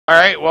All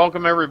right,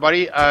 welcome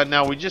everybody.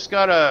 Now we just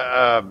got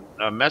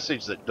a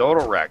message that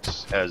Dodo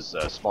Rex has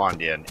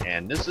spawned in,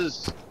 and this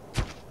is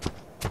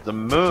the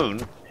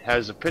moon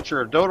has a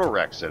picture of Dodo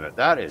Rex in it.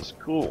 That is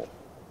cool.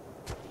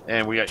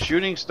 And we got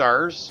shooting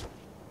stars.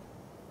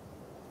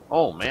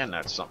 Oh man,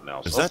 that's something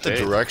else. Is that the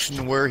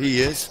direction where he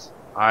is?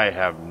 I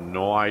have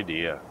no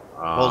idea.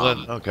 Well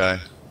then, okay.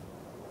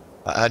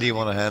 How do you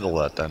want to handle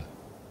that then?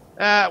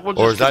 We'll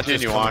just or is that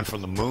continue just coming on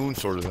from the moon,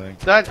 sort of thing?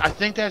 I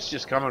think that's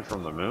just coming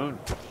from the moon,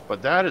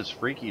 but that is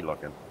freaky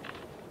looking.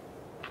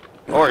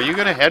 Oh, are you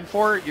gonna head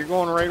for it? You're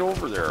going right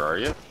over there, are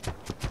you?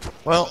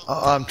 Well,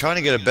 I'm trying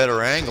to get a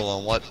better angle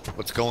on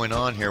what's going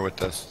on here with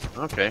this.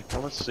 Okay,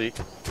 well let's see.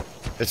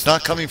 It's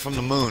not coming from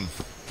the moon.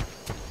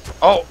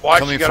 Oh,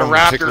 watch! You got a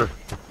raptor.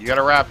 You got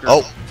a raptor.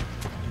 Oh,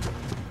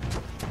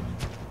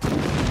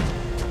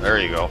 there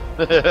you go.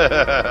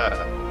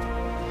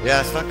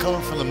 yeah, it's not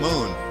coming from the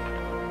moon.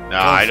 No,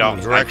 I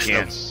don't. I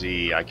can't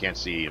see. I can't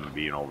see him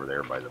being over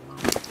there by the moon.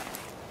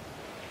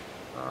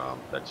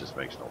 That just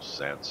makes no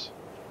sense.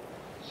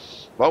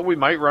 But we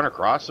might run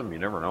across him. You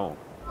never know.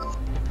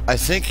 I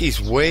think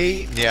he's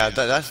way. Yeah,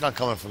 that's not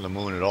coming from the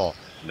moon at all.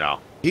 No.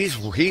 He's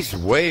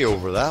way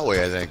over that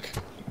way, I think.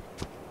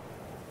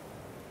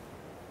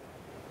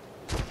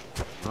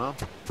 Well,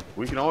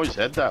 we can always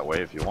head that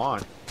way if you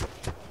want.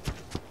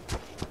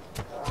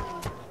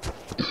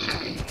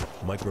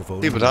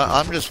 Microphone. See, but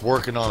I'm just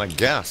working on a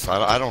guess.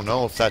 I don't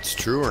know if that's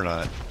true or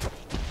not.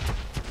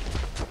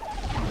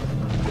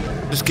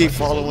 Just keep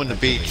following the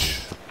beach.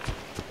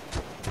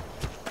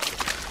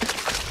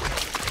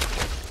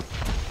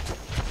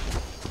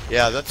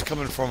 Yeah, that's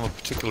coming from a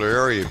particular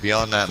area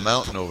beyond that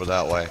mountain over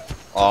that way.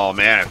 Oh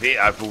man,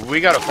 if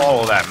we got to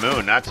follow that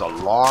moon, that's a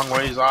long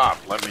ways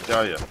off. Let me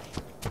tell you.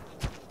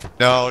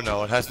 No,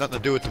 it has nothing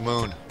to do with the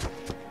moon.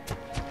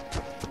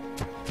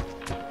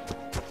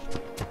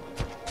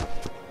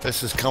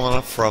 This is coming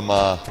up from,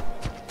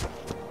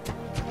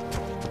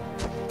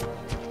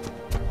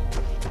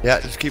 yeah,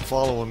 just keep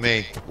following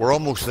me. We're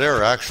almost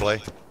there, actually.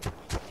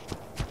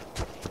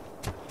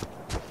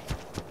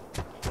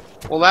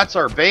 Well, that's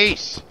our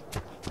base.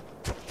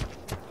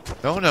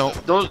 No.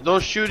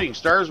 Those shooting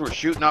stars were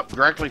shooting up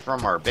directly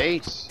from our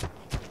base.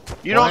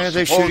 You Why are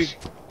they shooting?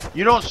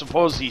 You don't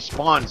suppose he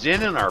spawns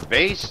in our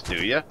base, do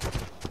you?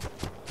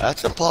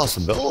 That's a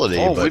possibility.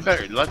 Oh, we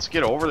better, let's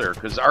get over there,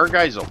 because our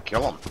guys will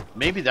kill him.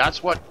 Maybe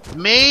that's what,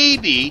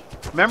 maybe,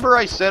 remember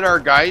I said our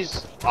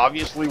guys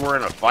obviously were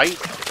in a fight?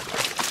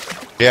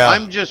 Yeah.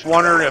 I'm just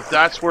wondering if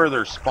that's where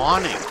they're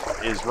spawning,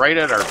 is right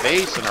at our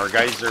base, and our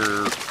guys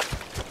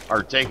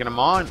are taking them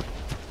on.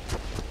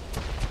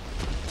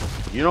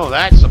 You know,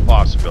 that's a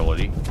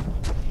possibility.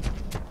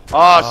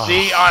 Oh,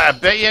 see, I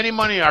bet you any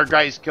money our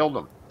guys killed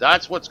them.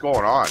 That's what's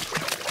going on.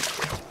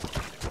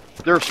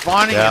 They're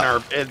spawning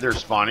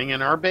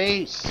in our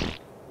base.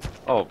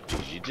 Oh,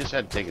 geez, you just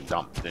had to take a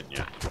dump, didn't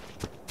you?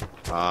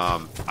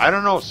 I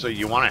don't know. So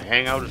you want to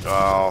hang out?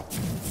 Well,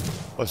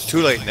 it's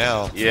too late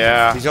now.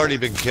 Yeah. He's already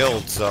been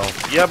killed, so.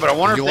 Yeah, but I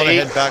wonder if you want to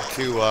head back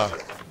to.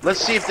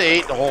 Let's see if they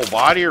ate the whole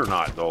body or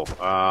not, though.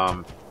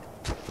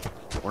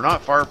 We're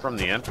not far from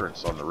the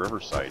entrance on the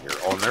riverside here.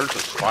 Oh, and there's a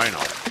spino.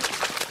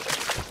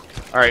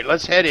 All right,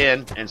 let's head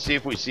in and see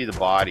if we see the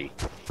body.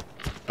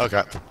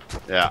 Okay.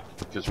 Yeah,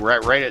 because we're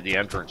right at the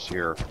entrance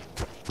here.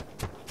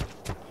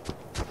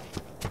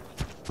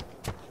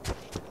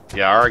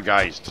 Yeah, our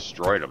guys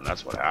destroyed them.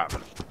 That's what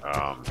happened.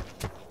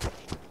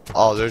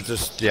 Oh, there's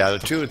just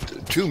there's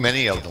too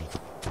many of them.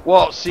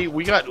 Well, see,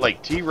 we got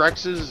like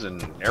T-Rexes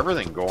and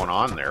everything going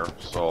on there,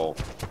 so.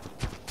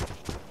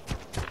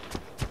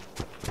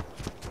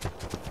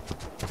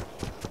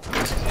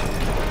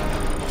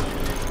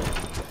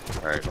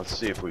 All right, let's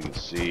see if we can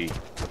see.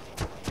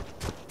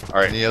 All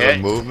right. Any other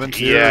movement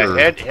here?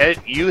 Yeah,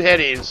 you head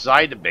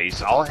inside the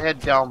base. I'll head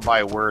down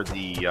by where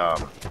the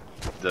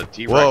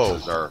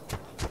T-Rexes are.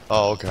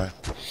 Oh, okay.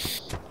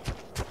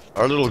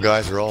 Our little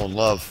guys are all in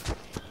love.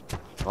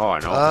 Oh, I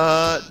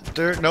know.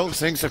 No,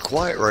 things are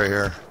quiet right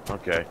here.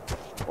 Okay.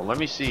 Well, let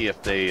me see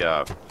if they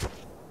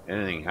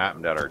anything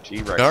happened at our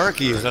T-Rex.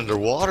 Snarky is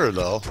underwater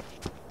though.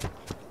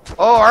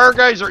 Oh, our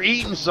guys are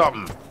eating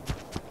something.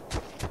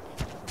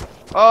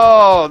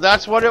 Oh,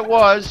 that's what it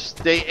was.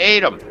 They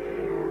ate them.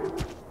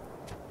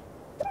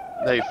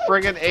 They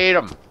friggin' ate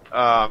them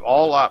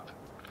all up.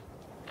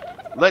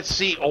 Let's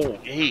see. Oh,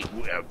 hey.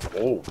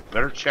 Oh,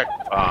 better check.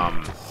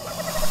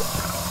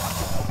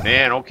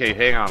 Man, okay,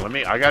 hang on.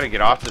 I gotta get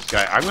off this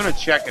guy. I'm gonna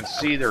check and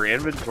see their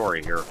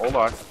inventory here. Hold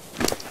on.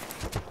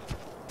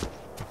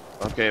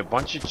 Okay, a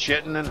bunch of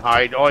chitin and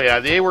hide. Oh yeah,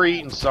 they were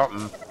eating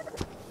something,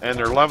 and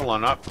they're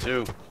leveling up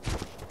too.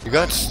 You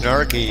got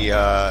Snarky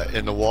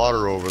in the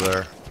water over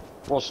there.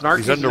 Well,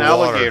 Snarky's an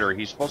alligator.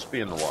 He's supposed to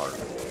be in the water.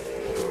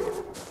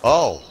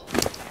 Oh.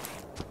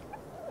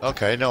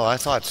 Okay, no, I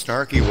thought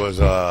Snarky was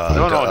a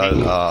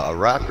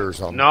raptor or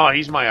something. No,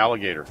 he's my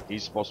alligator.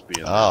 He's supposed to be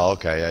in there. Oh,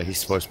 okay, yeah, he's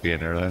supposed to be in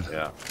there then.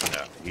 Yeah,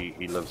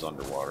 he lives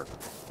underwater.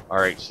 All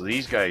right, so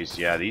these guys,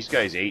 these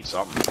guys ate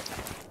something.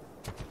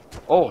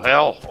 Oh,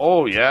 hell.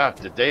 Oh, yeah,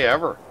 did they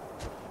ever?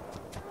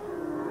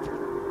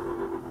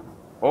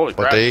 Holy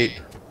crap. What they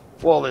eat?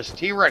 Well, this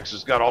T-Rex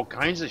has got all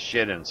kinds of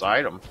shit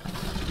inside him.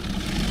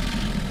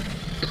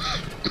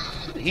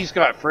 He's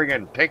got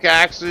friggin'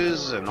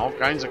 pickaxes and all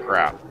kinds of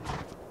crap.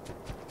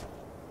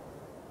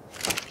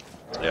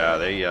 Yeah,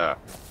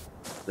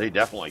 they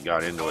definitely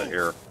got into it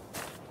here.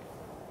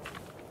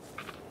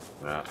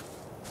 Yeah.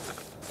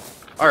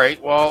 All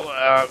right, well,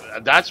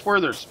 that's where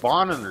they're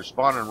spawning. They're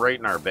spawning right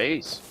in our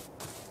base.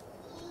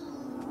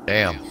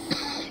 Damn.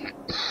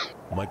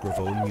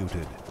 Microphone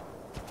muted.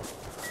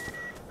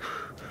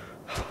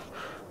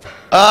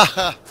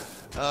 Ah,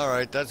 all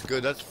right, that's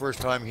good. That's the first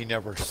time he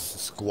never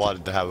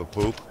squatted to have a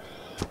poop.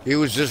 He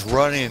was just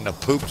running and the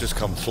poop just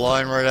come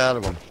flying right out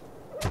of him.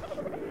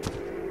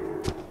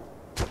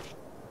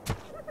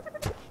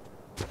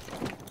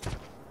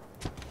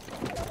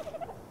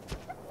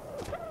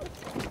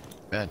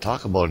 Man,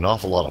 talk about an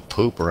awful lot of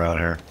poop around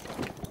here.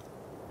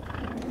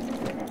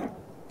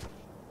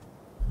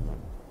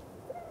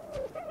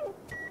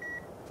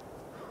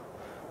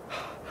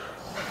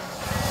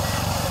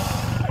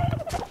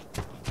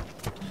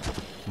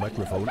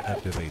 Microphone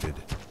activated.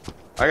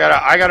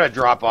 I gotta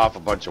drop off a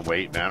bunch of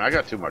weight, man. I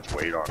got too much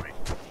weight on me.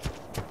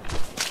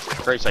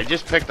 Christ, I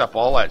just picked up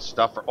all that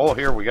stuff. Oh,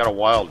 here, we got a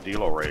wild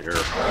Dilo right here.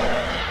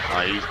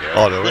 He's dead.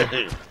 Oh, do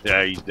we?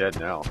 Yeah, he's dead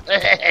now.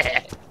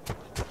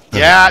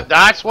 Yeah,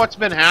 that's what's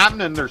been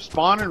happening. They're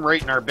spawning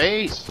right in our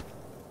base.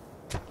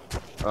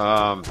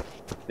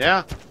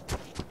 Yeah.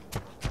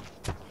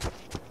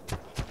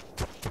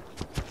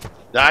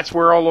 That's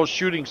where all those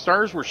shooting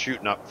stars were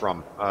shooting up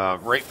from.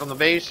 Right from the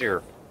base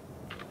here.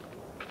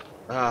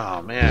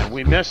 Oh, man,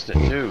 we missed it,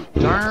 too.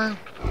 Darn.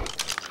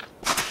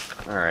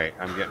 Alright,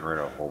 I'm getting rid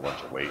of a whole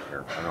bunch of weight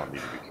here. I don't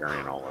need to be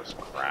carrying all this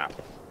crap.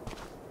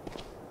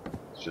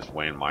 It's just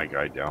weighing my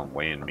guy down,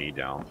 weighing me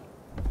down.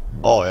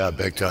 Oh, yeah,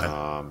 big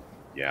time.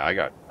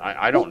 Yeah,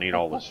 I don't need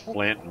all this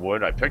flint and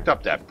wood. I picked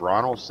up that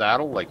Bronto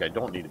saddle. Like, I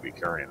don't need to be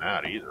carrying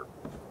that either.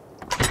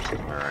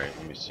 Alright,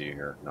 let me see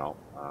here. No,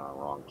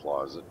 wrong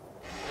closet.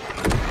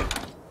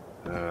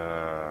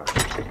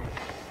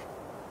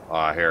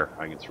 Here,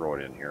 I can throw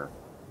it in here.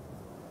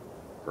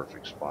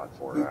 Perfect spot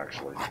for it,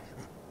 actually.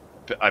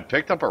 I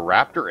picked up a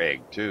raptor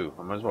egg, too.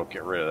 I might as well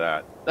get rid of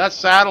that. That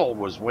saddle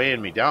was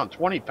weighing me down.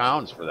 20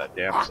 pounds for that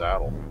damn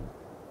saddle.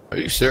 Are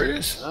you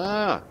serious?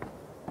 Yeah,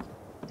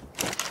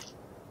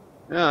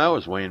 that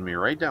was weighing me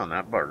right down,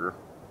 that bugger.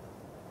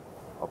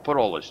 I'll put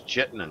all this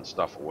chitin and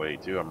stuff away,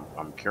 too.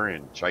 I'm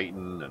carrying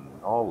chitin and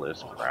all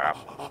this crap.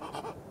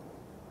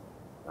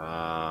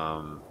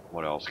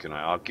 What else can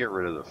I'll get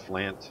rid of the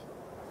flint.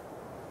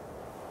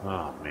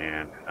 Oh,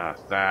 man.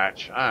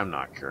 Thatch. I'm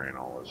not carrying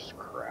all this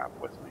crap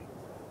with me.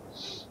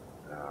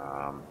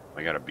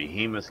 I got a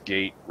Behemoth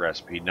Gate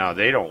recipe. Now,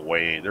 they don't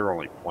weigh. They're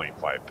only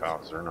 0.5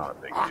 pounds. They're not a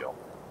big deal.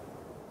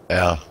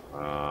 Yeah.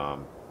 I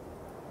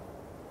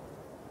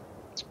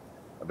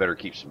better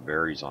keep some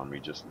berries on me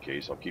just in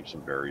case. I'll keep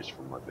some berries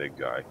for my big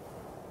guy.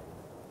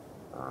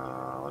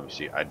 Let me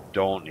see. I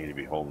don't need to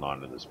be holding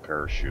on to this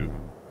parachute.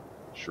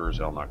 Sure as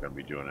hell not going to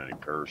be doing any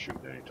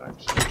parachute anytime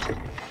soon.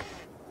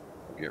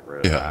 I'll get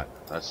rid of that.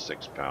 That's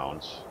 6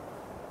 pounds.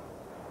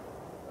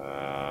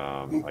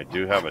 I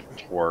do have a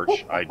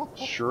torch. I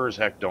sure as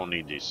heck don't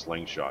need these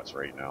slingshots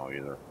right now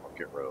either. I'll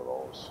get rid of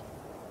those.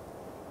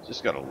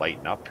 Just got to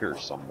lighten up here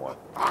somewhat.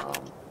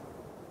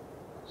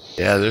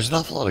 Yeah, there's an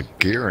awful lot of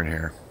gear in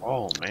here.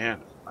 Oh,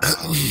 man.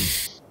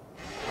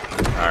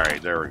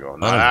 Alright, there we go.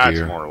 Now that's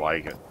more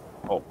like it.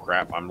 Oh,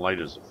 crap. I'm light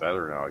as a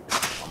feather now.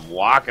 I'm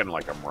walking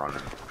like I'm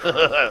running.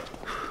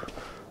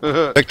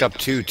 Picked up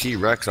 2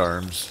 T-Rex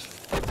arms.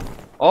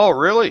 Oh,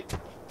 really?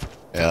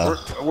 Yeah.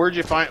 Where'd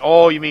you find...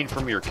 Oh, you mean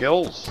from your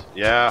kills?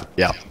 Yeah.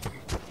 Yeah.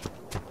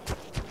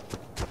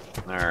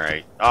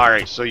 Alright.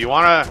 Alright, so you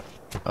want to...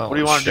 Oh, what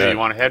do you want to do? You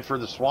want to head for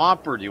the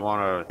swamp, or do you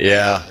want to...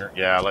 Yeah.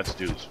 Yeah, let's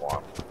do the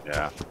swamp.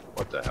 Yeah.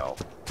 What the hell?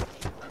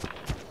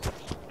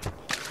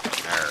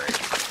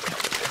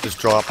 Alright. Just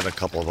dropping a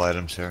couple of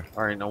items here.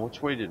 Alright, now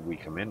which way did we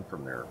come in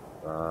from there?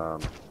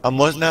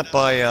 Wasn't that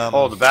by,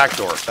 Oh, the back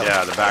door.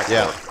 Yeah, the back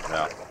door.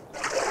 Yeah.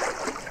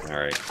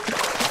 Alright.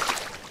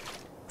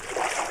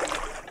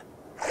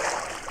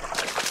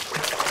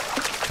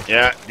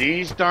 Yeah,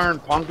 these darn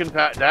pumpkin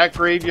patch, that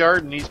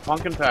graveyard and these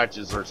pumpkin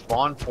patches are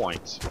spawn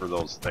points for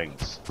those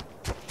things.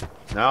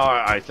 Now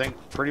I think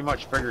pretty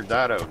much figured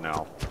that out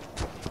now.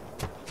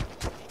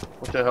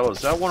 What the hell is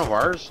that? One of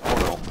ours?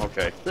 Oh no.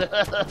 Okay.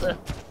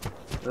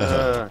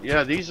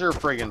 Yeah, these are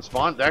friggin'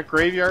 spawn. That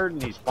graveyard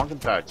and these pumpkin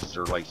patches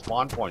are like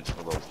spawn points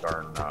for those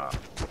darn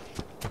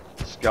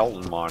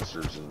skeleton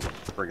monsters and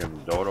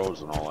friggin' dodos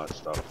and all that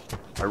stuff.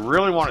 I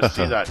really want to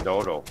see that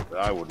dodo.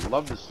 I would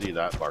love to see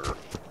that bugger.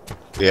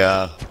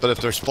 Yeah, but if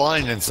they're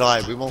spawning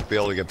inside, we won't be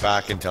able to get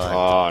back in time.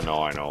 Oh,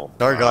 no, I know.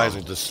 Our guys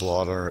will just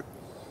slaughter it.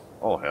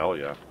 Oh, hell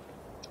yeah.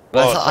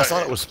 Well, I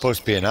thought it was supposed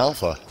to be an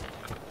alpha.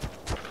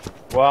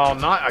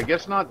 Well, I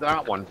guess not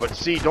that one. But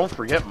see, don't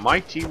forget,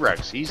 my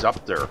T-Rex, he's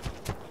up there.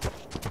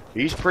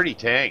 He's pretty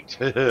tanked.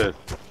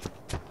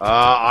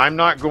 I'm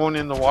not going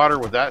in the water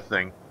with that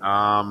thing.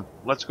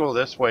 Let's go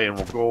this way and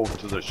we'll go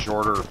to the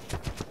shorter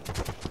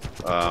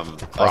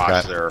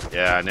cross there.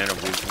 Yeah, and then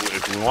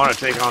if we want to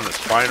take on the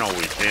Spinal,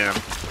 we can.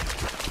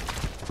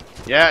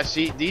 Yeah,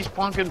 see, these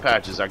pumpkin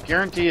patches, I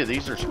guarantee you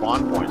these are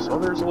spawn points. Oh,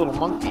 there's a little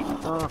monkey.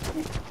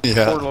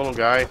 Yeah. Poor little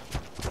guy.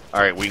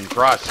 Alright, we can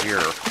cross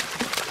here.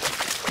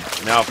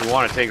 Now, if we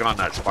want to take on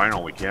that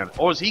Spinal, we can.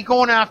 Oh, is he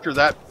going after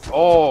that?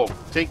 Oh,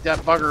 take that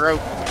bugger out.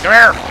 Come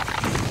here!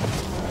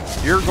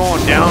 You're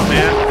going down,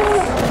 man.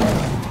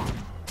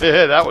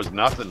 That was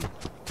nothing.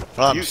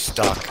 I'm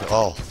stuck.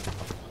 Oh.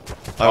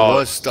 I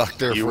was stuck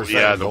there for a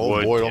second. Yeah, the oh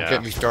wood, boy, don't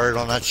get me started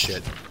on that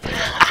shit.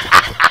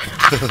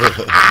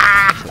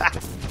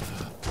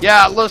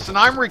 Yeah, listen,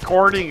 I'm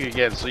recording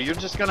again, so you're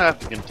just gonna have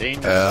to contain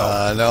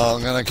yourself. No,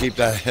 I'm gonna keep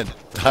that in.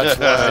 That's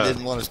why I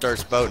didn't want to start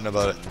spouting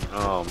about it.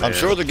 Oh, man. I'm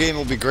sure the game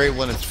will be great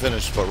when it's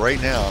finished, but right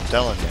now, I'm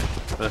telling you.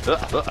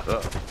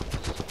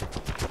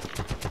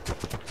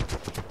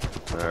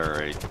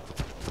 Alright.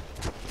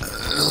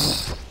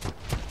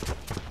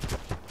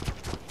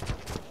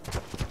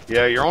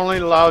 Yeah, you're only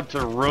allowed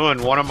to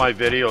ruin one of my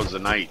videos a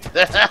night.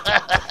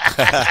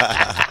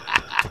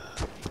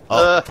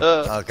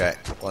 Oh, okay.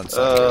 One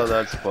second. Oh,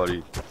 that's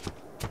funny.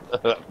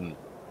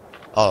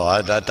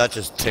 Oh, that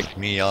just ticked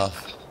me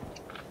off.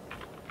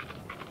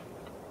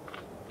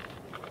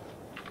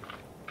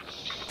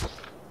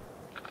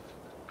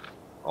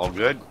 All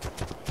good?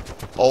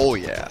 Oh,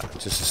 yeah.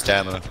 Just a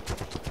stamina.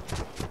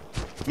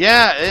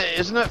 Yeah,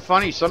 isn't it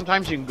funny?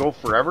 Sometimes you can go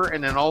forever,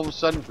 and then all of a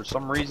sudden, for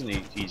some reason,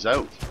 he's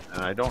out.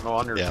 And I don't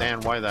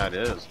understand why that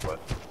is, but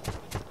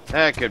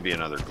that could be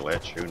another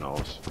glitch. Who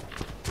knows?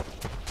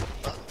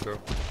 True.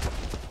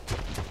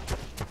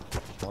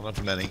 One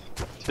of many.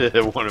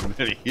 One of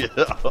many.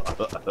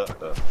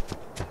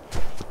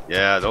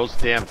 Yeah, those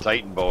damn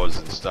Titan boas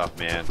and stuff,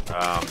 man.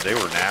 They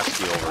were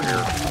nasty over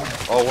here.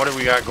 Oh, what do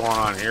we got going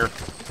on here?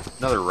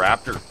 Another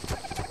raptor.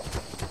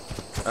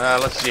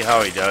 Let's see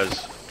how he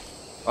does.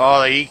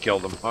 Oh, he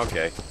killed him.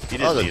 Okay. He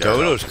didn't the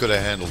dodos could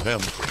have handled him.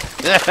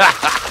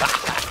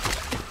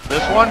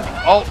 This one?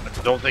 Oh,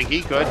 don't think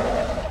he could.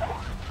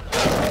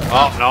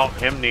 Oh, no,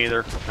 him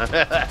neither.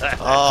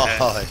 Oh,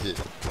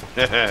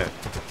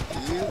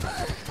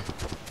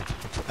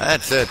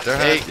 that's it.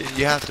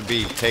 You have to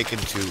be taken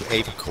to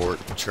ape court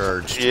and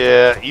charged.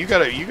 Yeah, you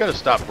gotta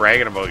stop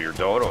bragging about your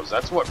dodos.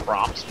 That's what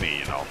prompts me,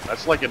 you know.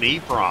 That's like an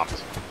E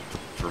prompt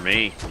for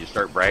me. You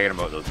start bragging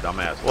about those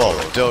dumbass. Well,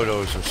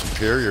 dodos are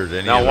superior to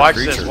any now other watch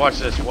creature. this. Watch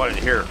this. What?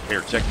 Here,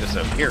 check this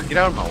out. Here, get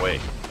out of my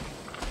way.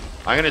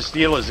 I'm gonna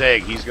steal his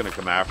egg. He's gonna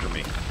come after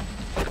me.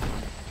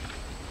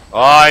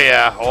 Oh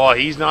yeah. Oh,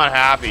 he's not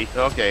happy.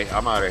 Okay,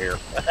 I'm out of here.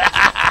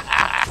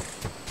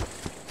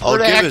 I'll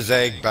give his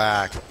egg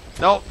back.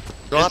 Nope.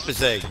 Drop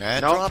his egg,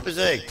 man. Nope. Drop his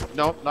egg.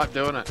 Nope, not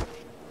doing it.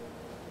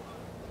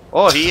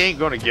 Oh, he ain't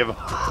gonna give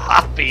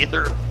up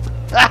either.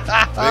 Big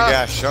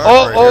ass shark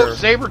right here.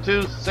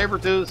 Saber-tooth,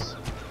 Saber-tooth.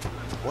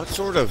 What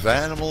sort of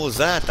animal is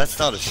that? That's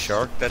not a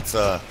shark. That's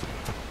a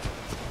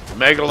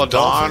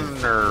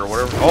Megalodon or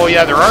whatever. Oh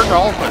yeah, there are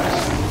dolphins.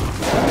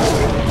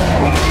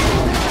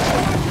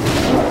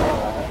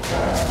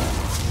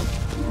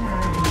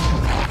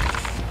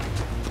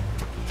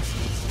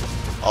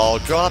 Oh,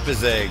 drop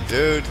his egg,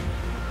 dude.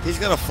 He's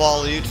gonna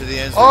follow you to the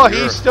ends Oh, of the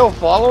earth. he's still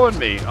following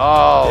me.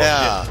 Oh,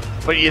 yeah. shit.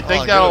 But you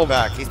think that'll that'll give it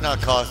back? He's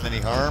not causing any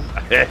harm.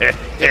 Get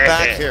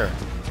back here.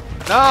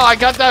 No, I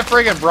got that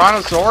friggin'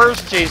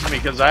 brontosaurus chasing me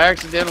because I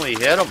accidentally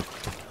hit him.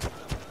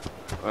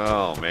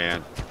 Oh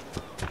man.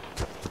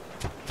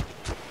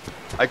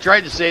 I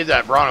tried to save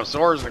that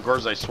brontosaurus, and of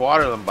course I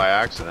swatted him by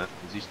accident.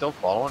 Is he still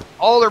following?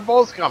 Oh, they're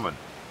both coming.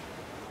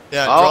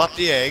 Yeah, oh. Drop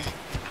the egg.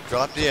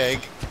 Drop the egg.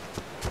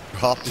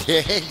 Drop the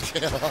egg.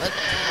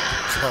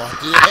 Drop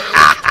the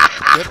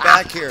egg. Get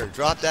back here.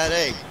 Drop that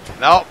egg.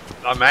 Nope,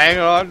 I'm hanging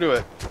on to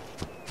it.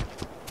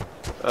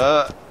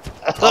 Oh,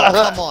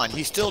 come on.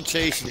 He's still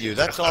chasing you.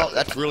 That's all.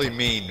 That's really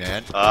mean,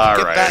 man. All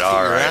Get right, back all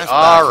to your right, ass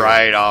all back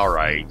right, here. all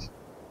right.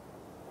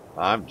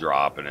 I'm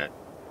dropping it.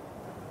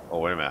 Oh,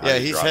 wait a minute. How Yeah, do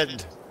you he's drop heading.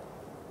 it?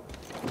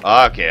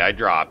 Okay, I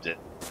dropped it.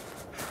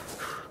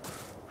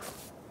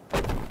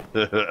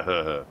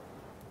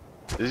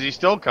 Is he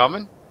still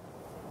coming?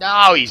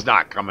 No, he's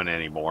not coming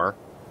anymore.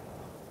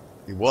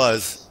 He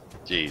was.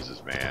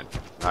 Jesus, man.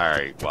 All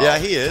right. Well, Yeah,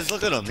 he is.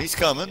 Look at him. He's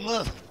coming.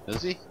 Look.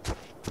 is he?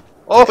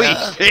 Oh,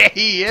 Yeah.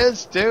 he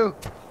is too.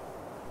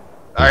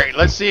 All right,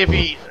 let's see if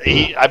he.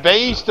 I bet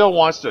he still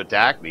wants to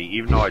attack me,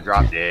 even though I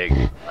dropped the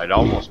egg. I'd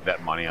almost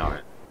bet money on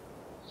it.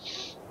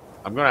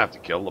 I'm gonna have to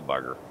kill the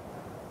bugger.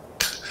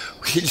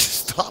 We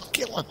just stop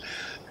killing.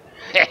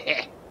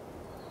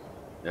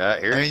 Yeah,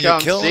 here I mean, he you're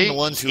comes. killing See? the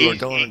ones who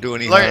don't do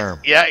any Look, harm.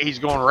 Yeah, he's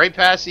going right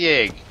past the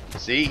egg.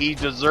 See, he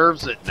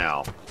deserves it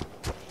now.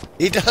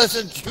 He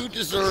doesn't. You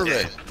deserve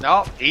it.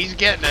 No, he's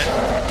getting it.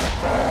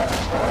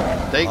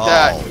 Take Oh,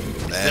 that.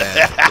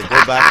 man. So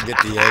go back and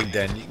get the egg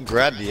then. You can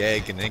grab the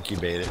egg and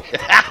incubate it.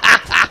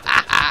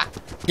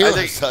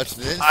 You're such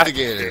an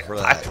instigator for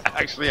that.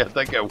 I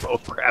think I will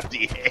grab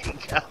the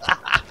egg.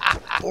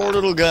 Poor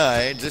little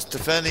guy just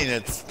defending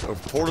its, or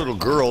poor little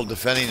girl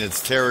defending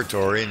its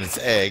territory and its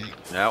egg.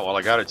 Yeah, well,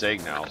 I got its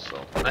egg now,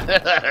 so.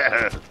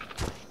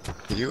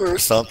 You were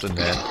something,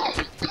 man.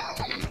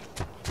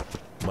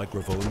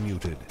 Microphone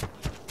muted.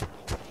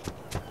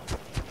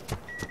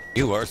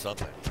 You are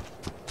something.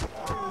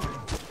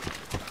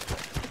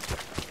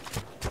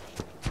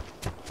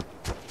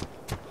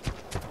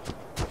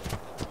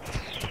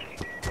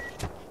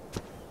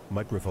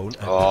 Microphone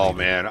activated. Oh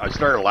man, I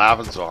started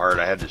laughing so hard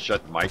I had to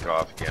shut the mic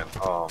off again.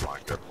 Oh my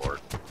good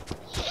lord.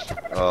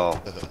 Oh.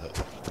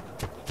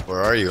 Where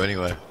are you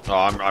anyway? Oh,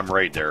 I'm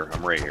right there.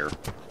 I'm right here.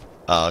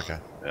 Oh, okay.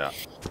 Yeah.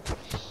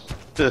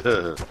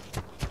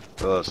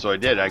 So I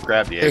did. I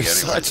grabbed the egg You're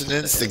anyway. such an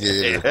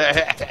instigator.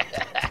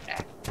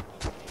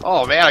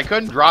 Oh man, I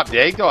couldn't drop the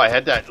egg though. I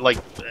had that like,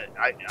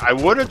 I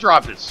would have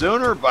dropped it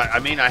sooner, but I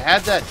mean I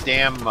had that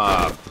damn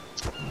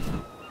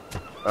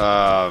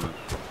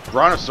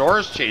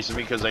Brontosaurus chasing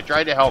me because I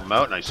tried to help him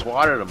out and I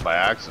swatted him by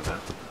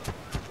accident.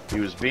 He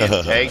was being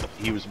tagged.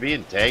 He was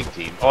being tag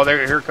teamed. Oh,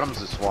 here comes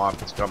the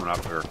swamp. It's coming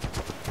up here.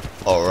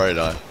 Oh, right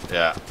on.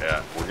 Yeah,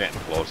 yeah. We're getting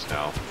close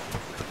now.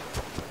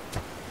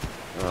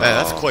 Man,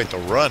 that's quite the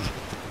run.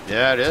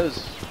 Yeah, it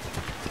is.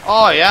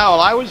 Oh yeah. Well,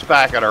 I was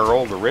back at our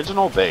old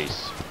original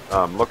base,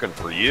 looking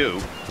for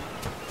you.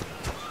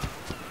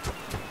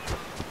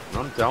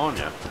 I'm telling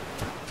you.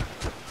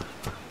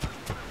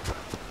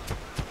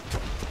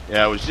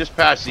 Yeah, it was just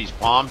past these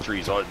palm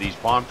trees. These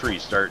palm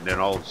trees starting, and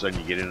all of a sudden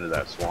you get into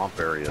that swamp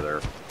area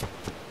there.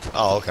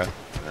 Oh, okay.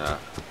 Yeah.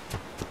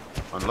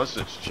 Unless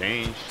it's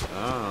changed.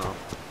 I don't know.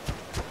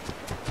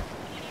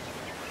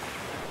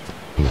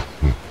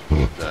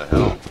 What the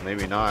hell?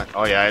 Maybe not.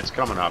 Oh yeah, it's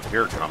coming up.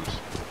 Here it comes.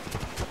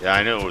 Yeah,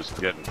 I knew it was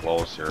getting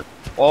close here.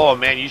 Oh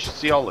man, you should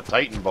see all the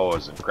Titan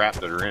boas and crap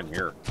that are in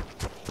here.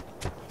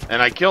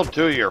 And I killed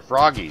 2 of your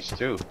froggies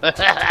too.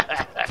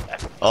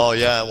 Oh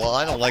yeah, well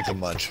I don't like them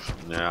much.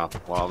 Yeah,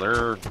 well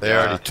they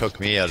already took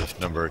me out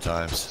a number of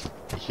times.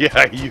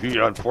 Yeah,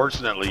 you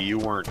unfortunately you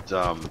weren't.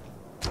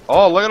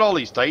 Oh, look at all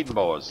these Titan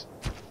boas.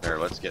 There,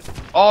 let's get.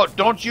 Oh,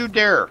 don't you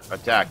dare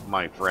attack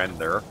my friend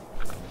there.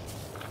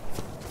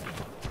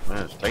 Man,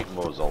 there's Titan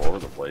boas all over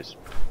the place.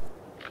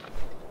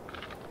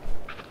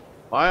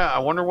 I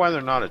wonder why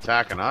they're not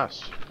attacking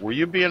us. Were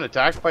you being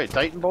attacked by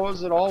Titan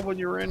boas at all when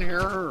you were in here?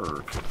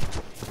 Or?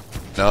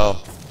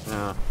 No.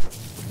 Yeah.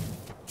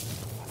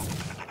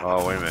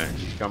 Oh, wait a minute.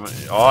 She's coming.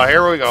 Oh,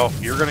 here we go.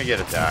 You're going to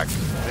get attacked.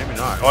 Maybe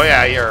not. Oh,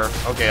 yeah, you're.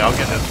 Okay, I'll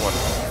get this one.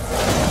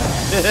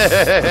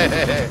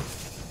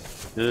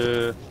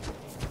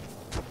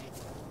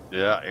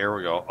 Yeah, here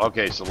we go.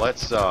 Okay, so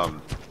let's head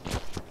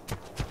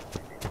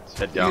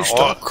down. You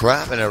stop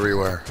crapping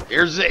everywhere.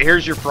 Here's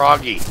your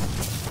froggy.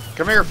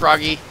 Come here,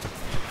 froggy.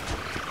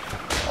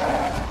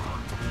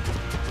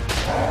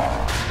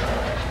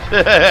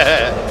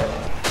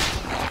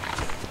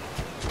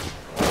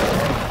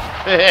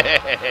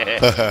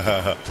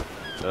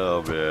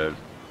 Oh man.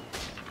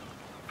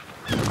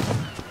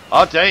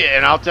 I'll tell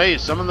you,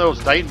 some of those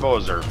Titan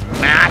boas are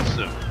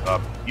massive,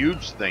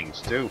 huge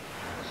things too.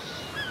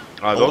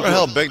 I wonder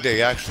how big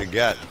they actually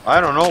get.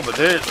 I don't know, but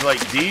like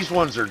these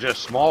ones are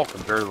just small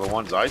compared to the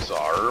ones I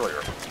saw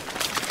earlier.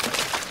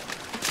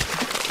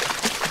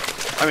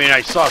 I mean,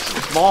 I saw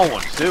some small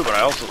ones too, but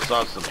I also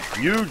saw some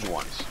huge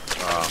ones.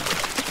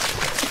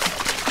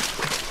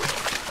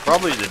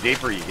 Probably the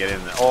deeper you get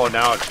in. Oh,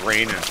 now it's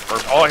raining.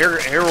 Oh, here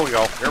we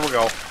go. Here we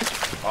go.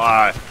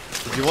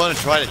 Do you want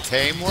to try to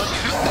tame one?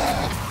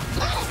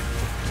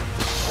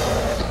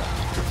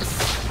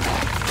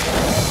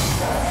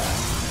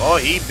 Oh,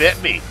 he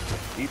bit me.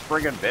 He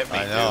friggin' bit me.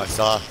 I know. Too. I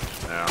saw.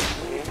 Yeah.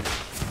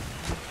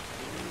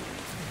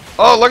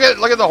 Oh, look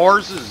at the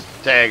horses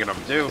tagging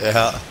them too.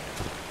 Yeah.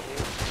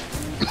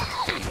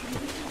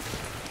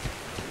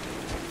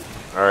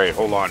 All right,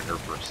 hold on here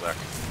for a sec.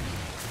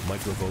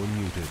 Microphone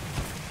muted.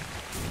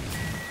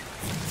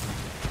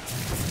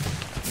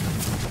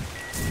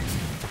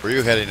 Where are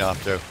you heading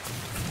off to?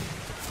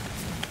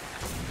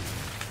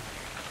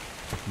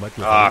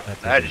 I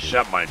had to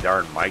shut my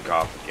darn mic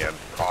off again.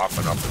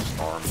 Coughing up a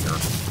storm here.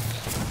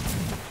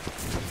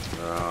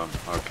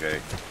 Okay.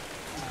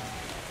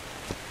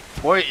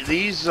 Boy,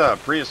 these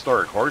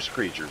prehistoric horse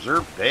creatures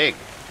are big.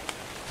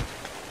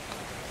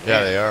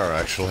 Yeah, they are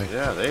actually.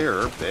 Yeah, they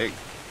are big.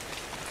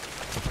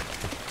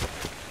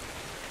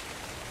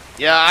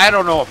 Yeah, I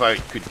don't know if I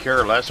could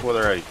care less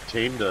whether I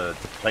tamed a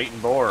Titan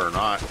boa or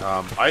not.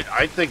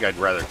 I think I'd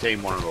rather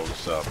tame one of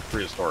those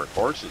prehistoric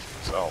horses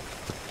myself.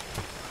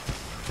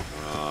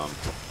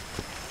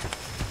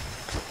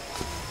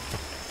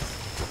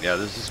 Yeah,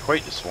 this is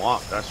quite the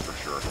swamp, that's for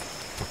sure.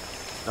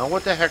 Now,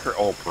 what the heck are...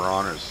 Oh,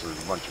 piranhas.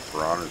 There's a bunch of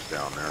piranhas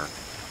down there.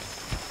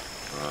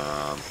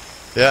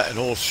 Yeah, an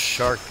old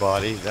shark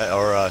body,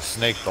 or a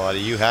snake body.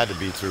 You had to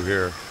be through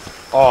here.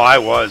 Oh, I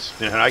was.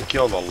 And I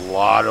killed a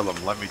lot of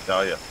them, let me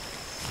tell you.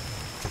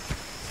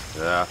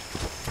 Yeah.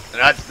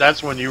 And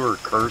that's when you were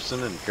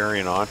cursing and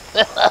carrying on.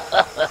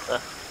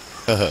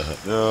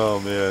 Oh,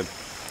 man.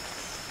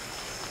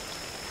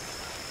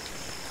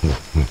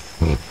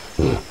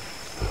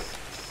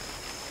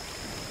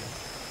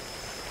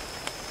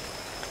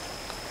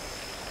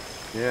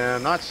 Yeah,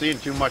 not seeing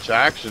too much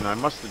action. I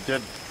must have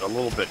did a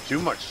little bit too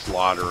much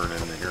slaughtering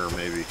in here,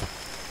 maybe.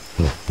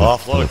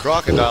 Offload of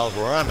crocodiles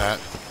where I'm at.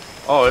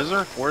 Oh, is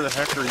there? Where the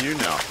heck are you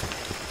now?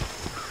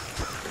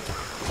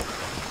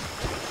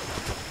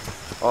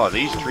 Oh,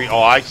 these trees.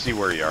 Oh, I see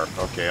where you are.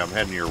 Okay, I'm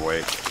heading your way.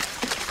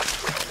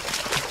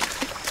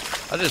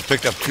 I just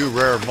picked up 2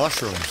 rare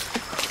mushrooms.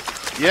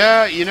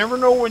 Yeah, you never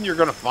know when you're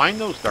going to find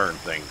those darn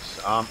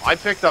things. I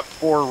picked up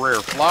 4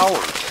 rare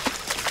flowers.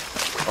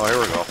 Oh, here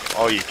we go.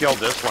 Oh, you killed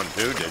this one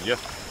too, did you?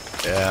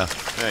 Yeah.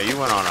 Yeah, you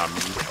went on a...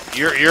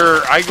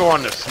 I go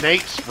on the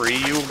snake spree,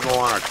 you go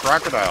on a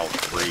crocodile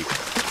spree.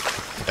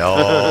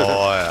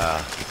 Oh,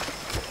 yeah.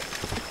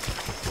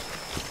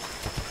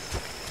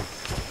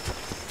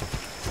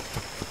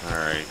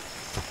 Alright.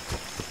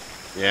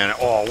 Yeah, and,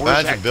 oh, where's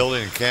Imagine that?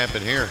 building a camp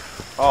in here.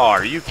 Oh,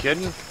 are you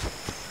kidding?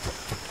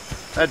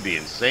 That'd be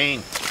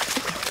insane.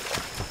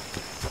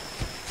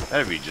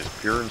 That'd be just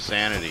pure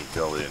insanity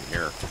built in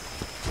here.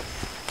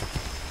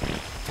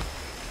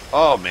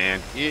 Oh,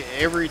 man.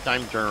 Every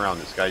time you turn around,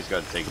 this guy's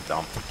got to take a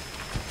dump.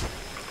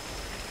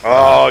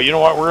 Oh, you know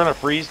what? We're going to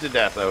freeze to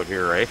death out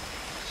here, eh?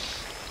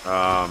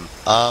 I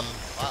don't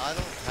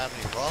have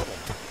any problem.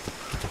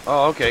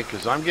 Oh, okay,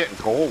 because I'm getting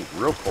cold.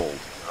 Real cold.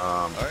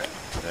 All right.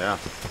 Yeah.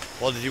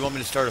 Well, did you want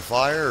me to start a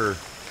fire, or?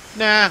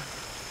 Nah.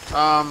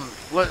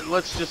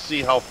 Let's just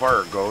see how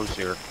far it goes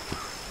here.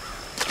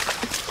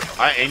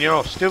 And you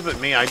know, stupid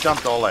me, I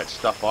dumped all that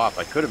stuff off.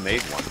 I could have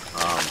made one,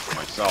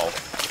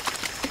 myself.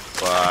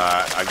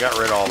 But I got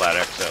rid of all that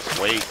excess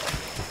weight.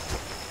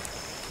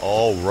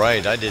 Oh,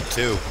 right, I did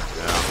too.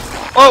 Yeah.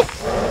 Oh!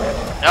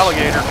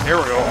 Alligator, here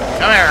we go.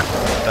 Come here!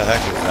 What the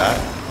heck is that?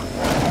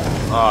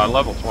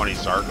 Level 20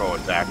 Sargo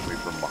attacked me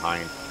from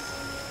behind.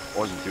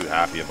 Wasn't too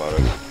happy about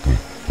it.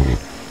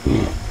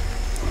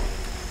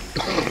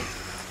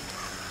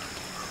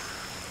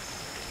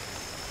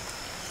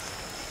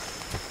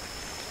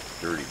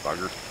 Dirty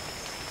bugger.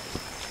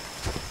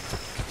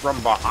 From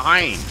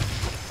behind!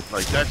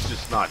 Like, that's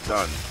just not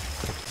done.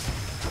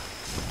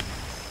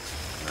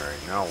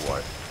 Alright, now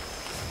what?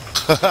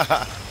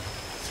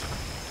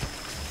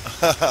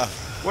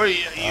 What are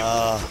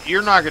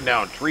you're knocking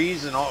down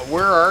trees and all.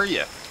 Where are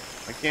you?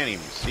 I can't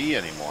even see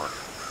anymore.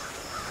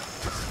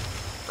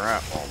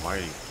 Crap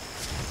almighty.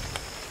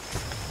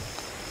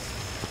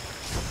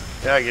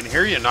 Yeah, I can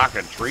hear you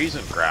knocking trees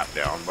and crap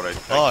down, but I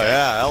think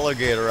yeah,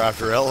 alligator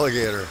after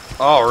alligator.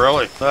 Oh,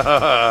 really?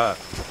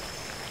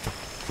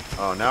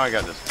 Oh, now I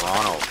got this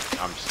Bronto.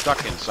 I'm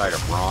stuck inside a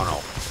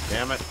Bronto.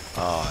 Damn it.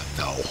 Oh,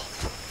 no.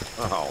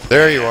 Oh,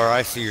 there man. you are.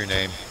 I see your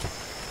name.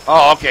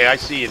 Oh, okay. I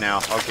see you now.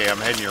 Okay, I'm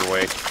heading your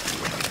way.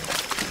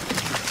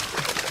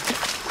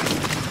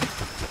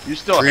 You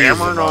still Trees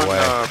hammering in my on?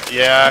 way.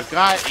 Yeah,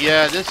 God.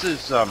 Yeah, this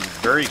is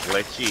very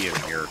glitchy in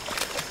here.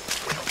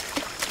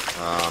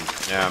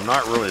 Yeah, I'm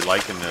not really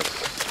liking this.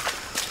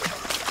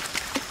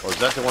 Oh, is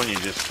that the one you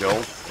just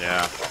killed?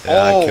 Yeah. Yeah,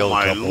 I Oh killed a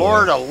my couple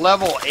lord, of a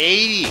level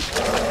 80.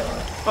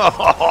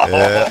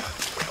 Yeah.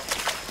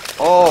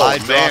 Oh I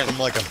drop man. them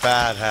like a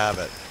bad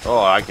habit.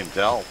 Oh, I can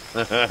tell.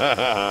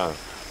 I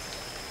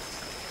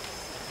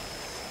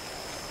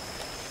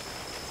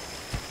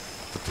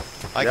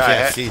Yeah,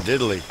 can't see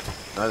diddly.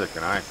 Neither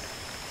can I.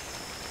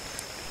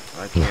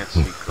 I can't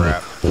see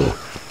crap.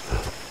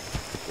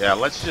 Yeah,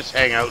 let's just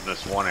hang out in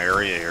this one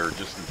area here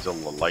just until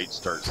the light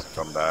starts to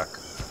come back.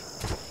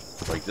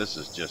 Like, this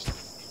is just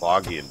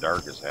foggy and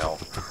dark as hell.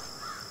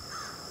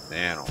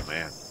 Man, oh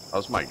man.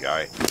 How's my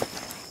guy?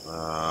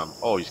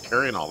 Oh, he's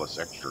carrying all this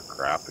extra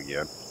crap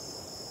again.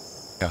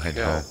 I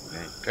know. Yeah,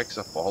 man, he picks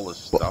up all this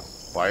stuff,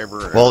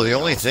 fiber. And Well, the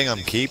everything only else. thing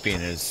I'm keeping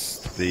is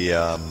the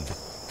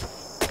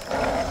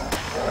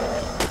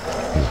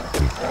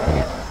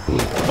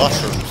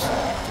mushrooms.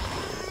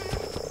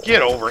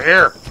 Get over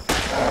here!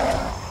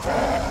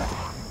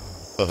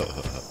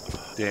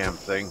 Damn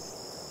thing.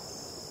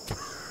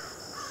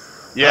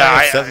 Yeah,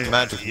 I have 7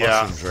 magic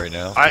mushrooms right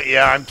now.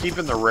 I'm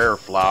keeping the rare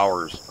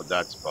flowers, but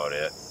that's about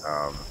it.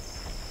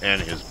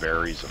 And his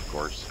berries, of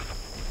course.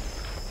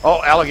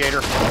 Oh,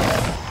 alligator!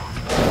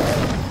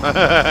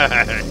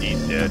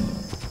 He's dead.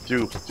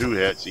 Two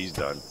hits, he's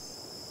done.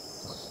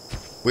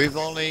 We've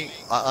only...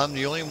 I'm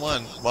the only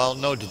one. Well,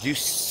 no, did you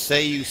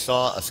say you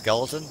saw a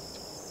skeleton?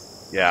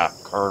 Yeah,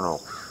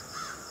 Colonel.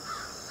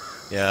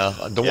 Yeah,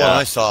 the Yeah. one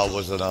I saw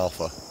was an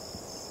alpha.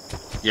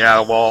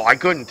 Yeah, well, I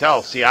couldn't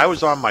tell. See, I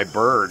was on my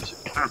birds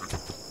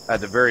at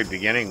the very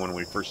beginning when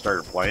we first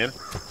started playing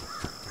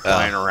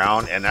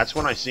around, and that's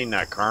when I seen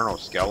that Carno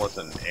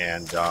skeleton,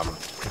 and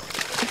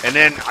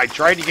then I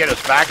tried to get us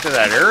back to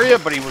that area,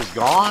 but he was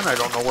gone. I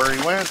don't know where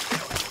he went.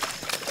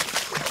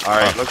 All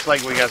right, looks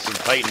like we got some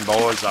Titan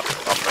boas up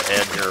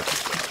ahead here.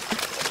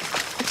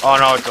 Oh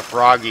no, it's a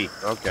froggy.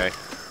 Okay.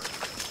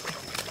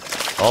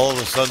 All of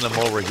a sudden, I'm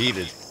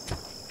overheated.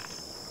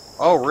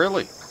 Oh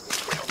really?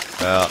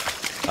 Yeah.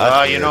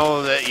 You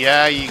know that.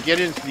 Yeah, you get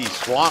into these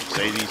swamps.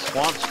 These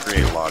swamps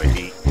create a lot of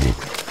heat.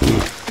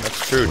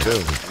 That's true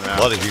too. Yeah. A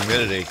lot of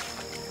humidity.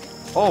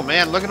 Oh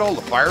man, look at all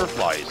the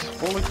fireflies!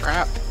 Holy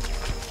crap!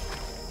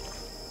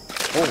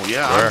 Oh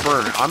yeah,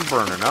 Where? I'm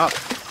burning up.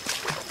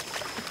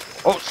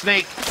 Oh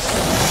snake!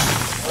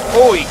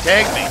 Oh, he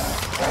tagged me.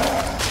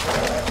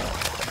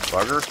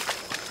 bugger.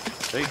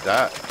 Take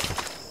that.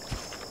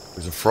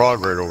 There's a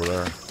frog right over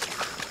there.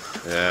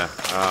 Yeah.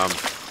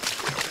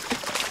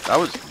 That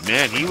was,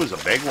 man, he was a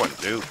big one,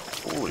 too.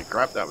 Holy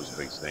crap, that was a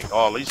big snake.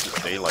 Oh, at least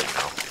it's daylight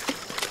now.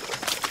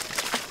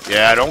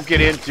 Yeah, don't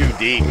get in too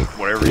deep,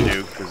 whatever you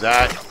do, because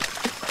that,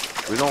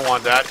 we don't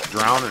want that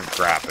drowning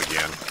crap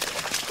again.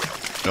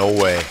 No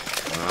way.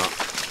 No.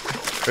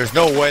 There's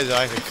no way that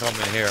I could come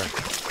in here.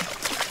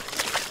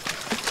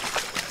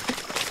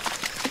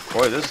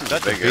 Boy, this is a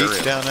big the beach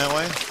area. down that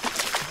way?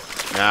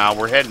 Nah,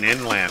 we're heading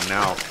inland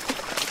now.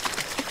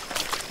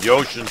 The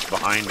ocean's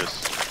behind us.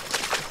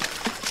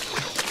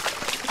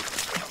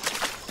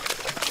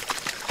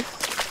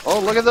 Oh,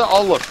 look at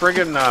all the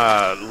friggin',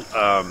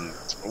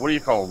 what do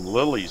you call them?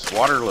 Lilies,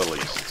 water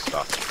lilies and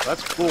stuff.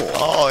 That's cool.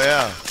 Oh,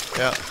 yeah.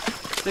 Yeah.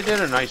 They did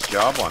a nice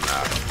job on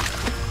that.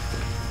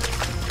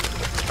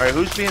 Alright,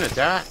 who's being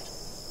attacked?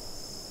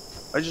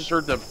 I just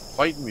heard the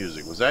fighting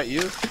music. Was that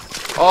you?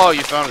 Oh,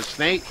 you found a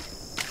snake?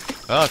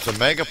 Oh, it's a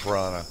mega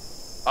piranha.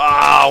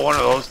 Ah, one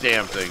of those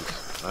damn things.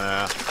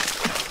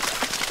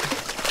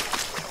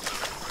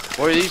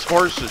 Boy, these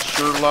horses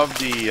sure love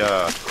the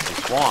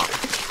swamp.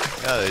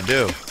 Yeah, they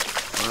do.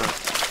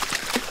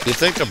 You'd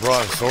think the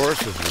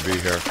brontosauruses would be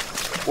here.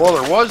 Well,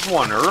 there was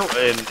one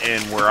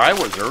in where I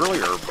was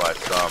earlier, but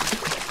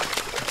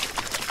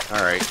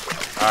all right,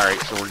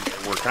 so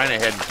we're kind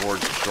of heading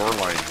towards the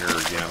shoreline here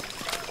again.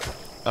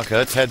 Okay,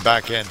 let's head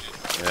back in.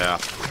 Yeah.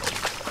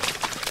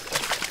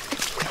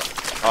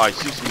 Oh, I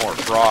see some more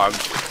frogs.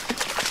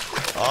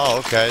 Oh,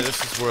 okay. This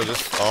is where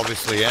this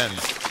obviously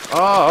ends.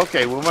 Oh,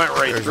 okay. We went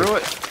right through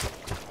it.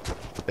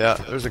 Yeah,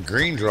 there's a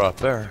green drop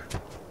there.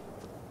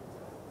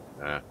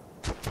 Yeah.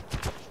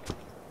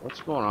 What's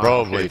going on?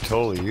 Probably Okay.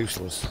 totally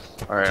useless.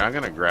 All right, I'm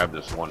gonna grab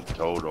this one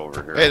toad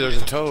over here. Hey, there's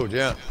a toad.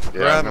 Yeah,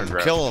 grab him,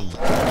 kill him.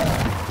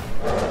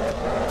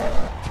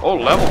 Oh,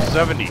 level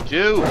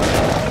 72.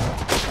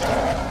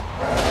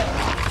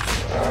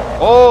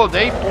 Oh,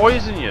 they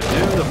poison you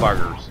too, the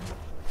buggers.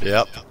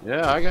 Yep.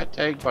 Yeah, I got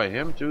tagged by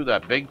him too.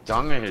 That big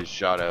tongue of his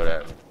shot out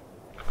at me.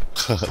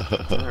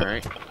 All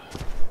right.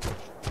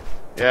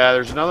 Yeah,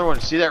 there's another one.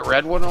 See that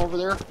red one over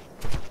there?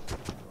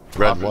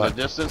 Red Off what? in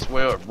the distance,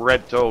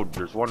 red toad.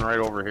 There's one right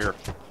over here.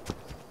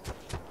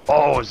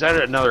 Oh, is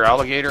that another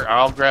alligator?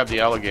 I'll grab the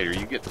alligator.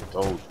 You get the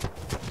toad.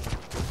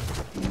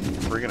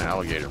 Friggin'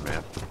 alligator,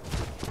 man.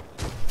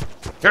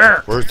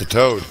 Here. Where's the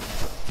toad?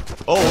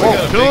 Oh, we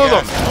got a two big of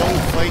them.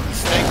 toad fight and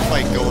snake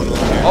fight going on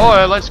here.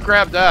 Oh, let's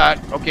grab that.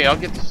 Okay, I'll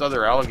get this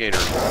other alligator.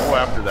 We'll go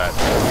after that.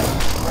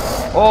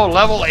 Oh,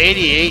 level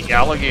 88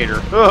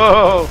 alligator.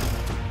 Oh,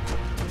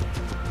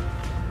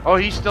 oh,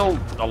 he's still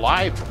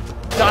alive.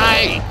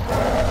 Die!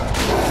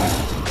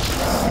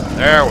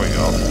 There we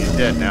go. He's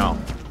dead now.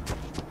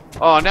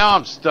 Oh, now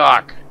I'm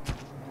stuck.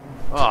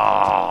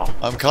 Oh.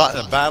 I'm caught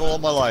in a battle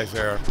of my life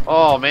here.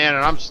 Oh, man,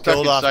 and I'm stuck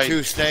Killed inside. off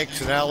 2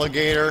 snakes, an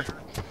alligator.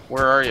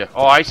 Where are you?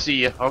 Oh, I see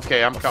you.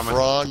 Okay, I'm coming.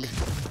 Frog.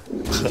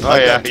 Oh, I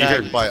yeah. got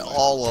attacked by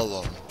all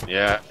of them.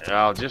 Yeah,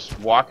 I'll just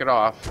walk it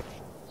off.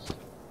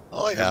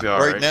 Oh, yeah. You'll be all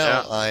Right right,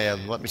 now, yeah. I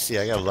am. Let me see.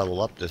 I got to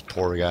level up this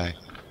poor guy.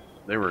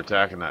 They were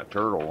attacking that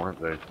turtle, weren't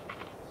they?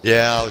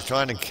 Yeah, I was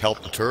trying to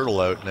help the turtle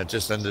out, and it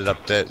just ended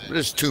up that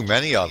there's too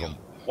many of them.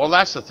 Well,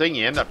 that's the thing.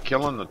 You end up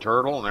killing the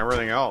turtle and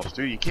everything else,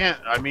 too. You can't.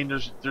 I mean,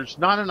 there's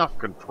not enough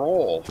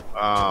control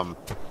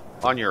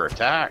on your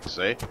attacks,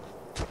 eh?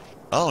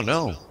 Oh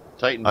no.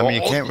 Titan I bow.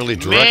 mean, you can't really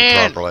direct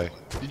Man! properly.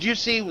 Did you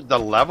see the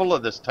level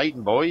of this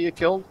Titan boa you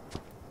killed?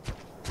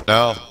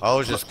 No, I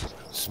was just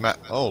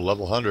Oh,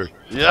 level 100.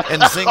 Yeah.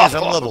 And the thing is,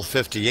 I'm level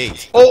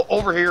 58. Oh,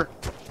 over here.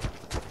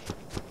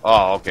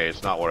 Oh, okay.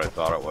 It's not what I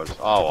thought it was.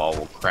 Oh, well,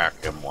 we'll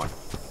crack him one.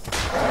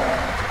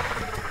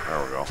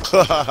 There we go.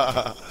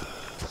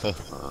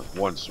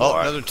 One Oh,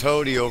 swat. another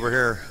toadie over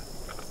here.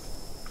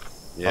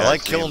 Yeah, I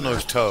like see him killing there.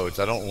 those toads.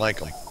 I don't like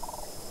them.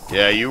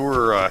 Yeah, you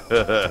were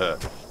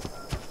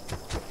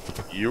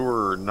you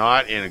were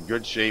not in a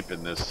good shape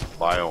in this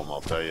biome,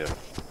 I'll tell you.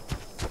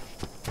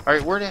 All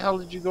right, where the hell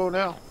did you go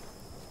now?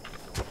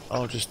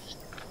 Oh, just...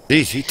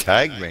 Geez, he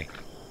tagged me.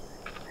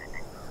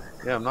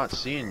 Yeah, I'm not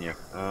seeing you.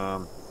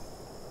 Oh,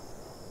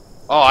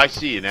 I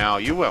see you now.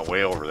 You went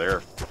way over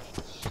there.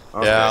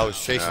 Okay. Yeah, I was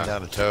chasing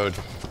down a toad.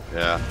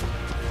 Yeah.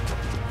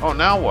 Oh,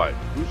 now what?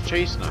 Who's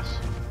chasing us?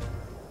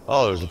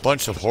 Oh, there's a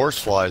bunch of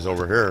horseflies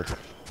over here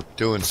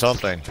doing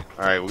something.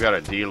 All right, we got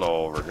a Dilo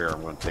over here.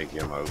 I'm going to take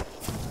him out.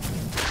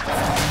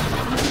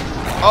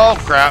 Oh,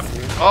 crap.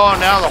 Oh,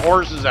 now the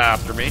horse is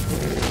after me.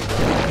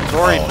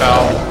 Sorry,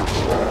 pal.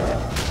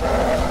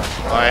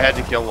 I had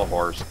to kill the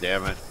horse,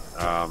 damn it.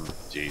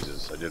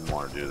 Jesus, I didn't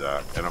want to do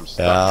that. And I'm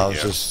stuck Yeah, I was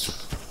again.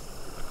 just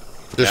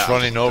Yeah,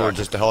 running over stuck.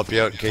 just to help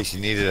you out in case you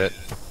needed it.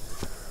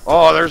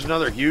 Oh, there's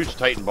another huge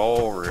Titan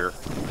boa over here.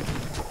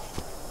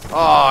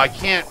 Oh, I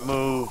can't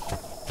move.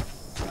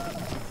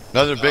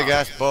 Another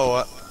big-ass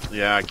boa.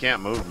 Yeah, I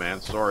can't move,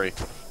 man. Sorry.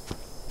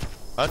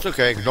 That's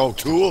okay. No,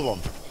 2 of them.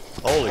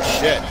 Holy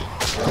shit.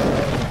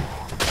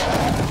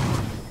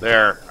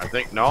 There. I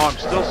think... No, I'm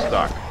still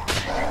stuck.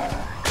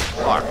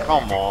 Oh,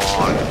 come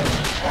on.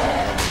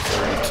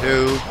 2,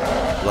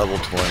 level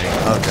 20.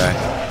 Okay.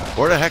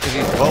 Where the heck are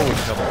these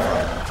bows coming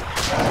from?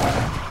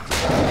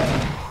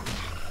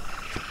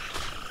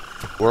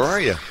 Where are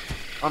you?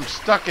 I'm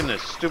stuck in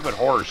this stupid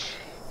horse.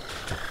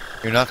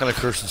 You're not going to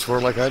curse and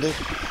swear like I did?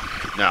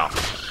 No.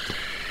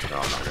 No,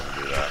 I'm not gonna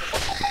do that.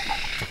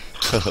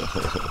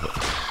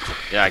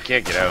 Yeah, I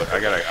can't get out. I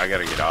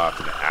gotta get off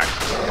and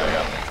access the guy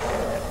up.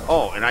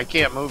 Oh, and I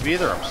can't move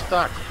either. I'm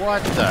stuck.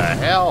 What the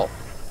hell?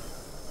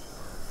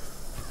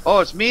 Oh,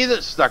 it's me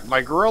that's stuck.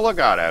 My gorilla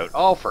got out.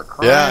 Oh, for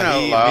crying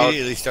out loud. He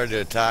immediately started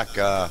to attack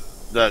the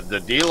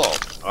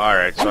Dilo.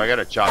 Alright, so I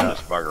gotta chop this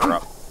bugger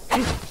up.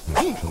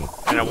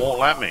 And it won't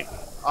let me.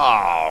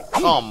 Oh,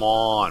 come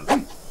on.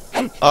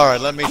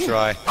 Alright, let me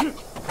try.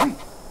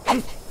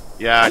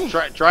 Yeah,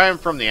 try him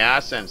from the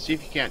ass end. See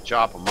if you can't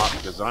chop him up,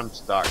 because I'm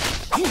stuck.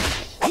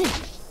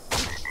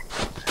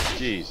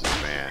 Jesus,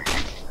 man.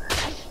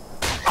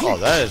 Oh,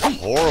 that is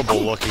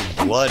horrible looking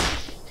blood.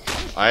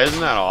 Isn't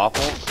that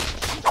awful?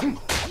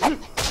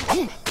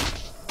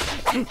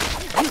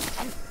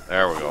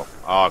 There we go.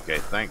 Oh, okay,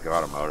 thank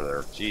God I'm out of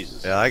there.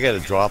 Jesus. Yeah, I gotta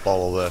drop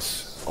all of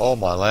this. Oh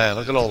my land,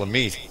 look at all the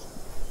meat.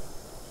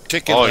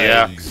 Chicken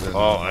yeah. legs and Oh,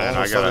 all and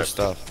this other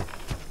stuff.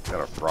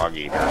 Got a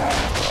froggy here.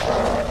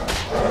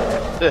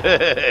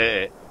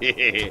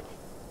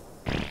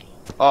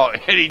 Oh,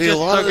 and he See, just a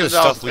lot of took this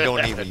us out. stuff we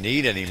don't even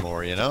need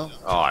anymore, you know?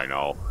 Oh, I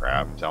know.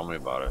 Crap. Tell me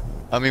about it.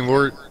 I mean,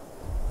 we're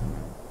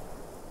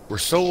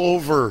so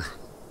over.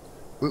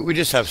 We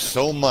just have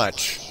so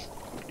much.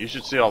 You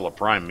should see all the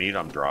prime meat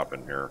I'm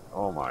dropping here.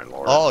 Oh my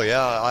lord. Oh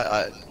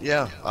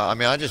yeah, I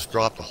mean, I just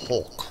dropped a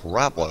whole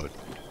crap load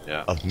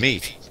of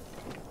meat.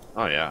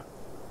 Oh yeah.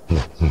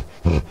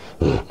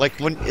 Like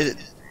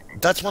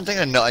that's one thing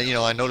I know. You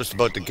know, I noticed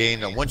about the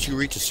game that once you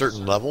reach a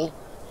certain level,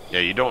 yeah,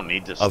 you don't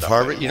need this of stuff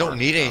harvest. anymore. You don't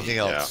need anything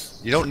else.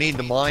 Yeah. You don't need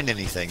to mine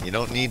anything. You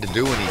don't need to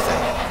do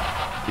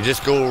anything. You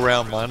just go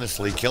around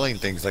mindlessly killing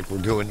things like we're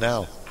doing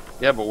now.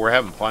 Yeah, but we're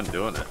having fun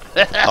doing it.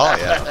 Oh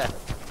yeah.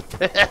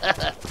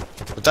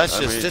 But that's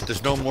just it.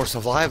 There's no more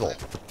survival.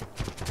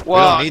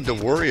 Well, we don't need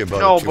to worry about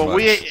it too but much.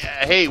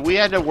 we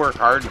had to work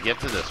hard to get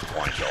to this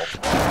point, though.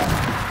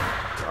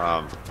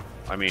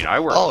 I mean, I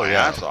worked my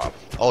ass off.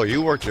 Oh,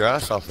 you worked your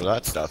ass off for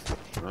that stuff.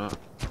 All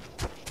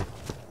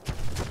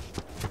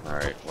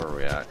right, where are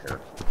we at here?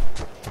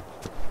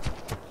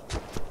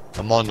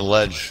 I'm on the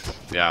ledge.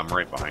 Yeah, I'm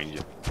right behind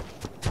you.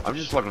 I'm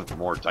just looking for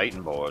more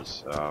Titan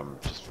boas,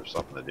 just for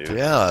something to do.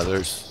 Yeah,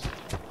 there's...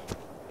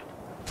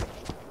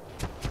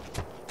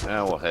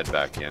 Yeah, we'll head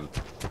back in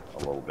a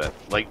little bit.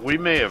 Like, we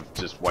may have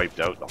just wiped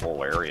out the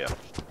whole area.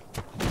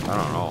 I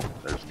don't know.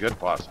 There's a good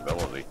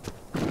possibility.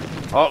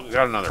 Oh, we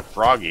got another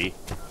froggy.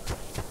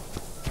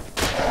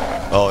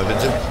 Oh,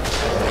 did you?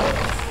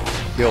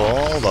 Kill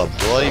all the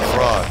bloody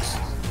frogs.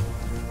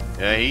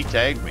 Yeah, he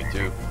tagged me,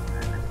 too.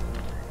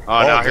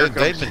 Oh, now here comes...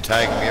 They've been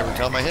tagging me every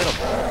time I hit them.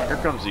 Here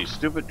comes these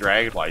stupid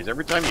dragonflies.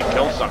 Every time you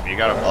kill something, you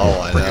gotta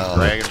freaking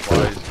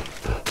dragonflies.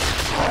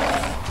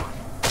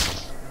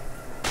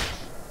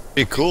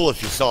 Be cool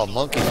if you saw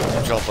monkeys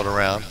jumping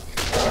around.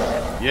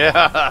 Yeah,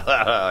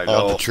 I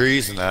know. On the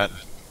trees and that.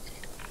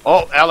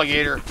 Oh,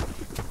 alligator.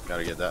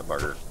 Gotta get that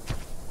bugger.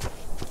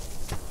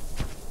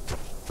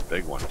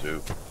 Big one,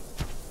 too.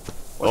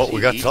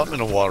 We got something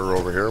in the water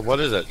over here. What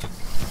is it?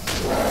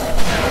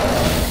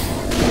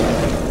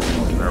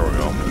 There we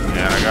go. And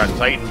I got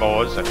Titan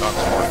boas. I found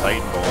some more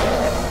Titan boas.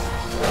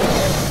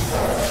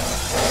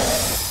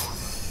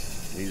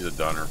 He's a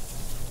dunner.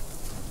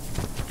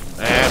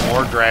 And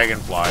more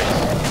dragonflies.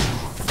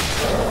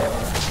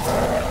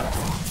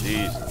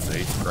 Jesus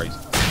H. Christ.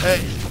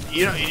 Hey,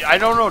 you know, I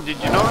don't know. Did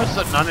you notice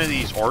that none of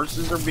these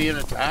horses are being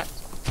attacked?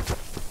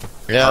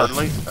 Yeah.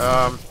 Hardly.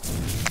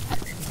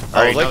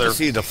 I would like to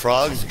see the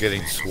frogs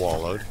getting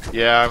swallowed.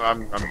 Yeah,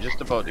 I'm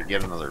just about to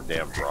get another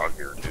damn frog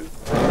here, dude.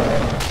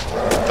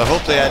 I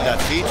hope they add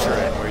that feature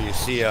in where you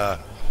see an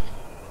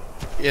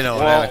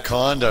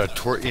anaconda,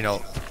 twirling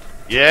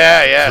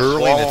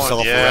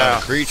itself around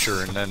a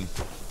creature and then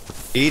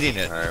eating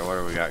it. All right, what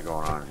do we got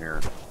going on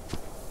here?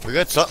 We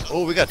got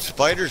we got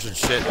spiders and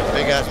shit. A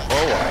big ass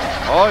boa.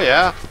 Oh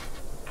yeah.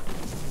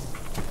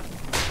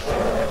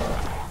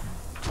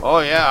 Oh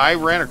yeah, I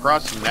ran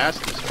across some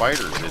nasty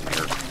spiders in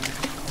here.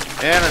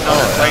 And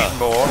another Titan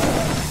boa.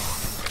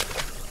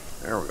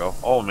 There we go.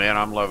 Oh man,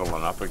 I'm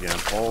leveling up again.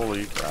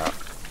 Holy crap.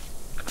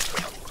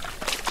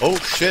 Oh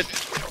shit.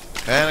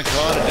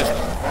 Anaconda just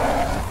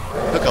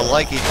took a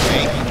liking to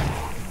me.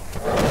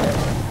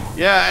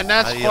 Yeah, and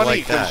that's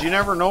funny because that? you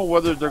never know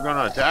whether they're going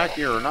to attack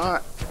you or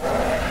not.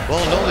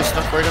 Well, no, they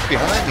snuck right up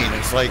behind me, and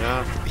it's like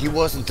he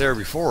wasn't there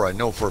before. I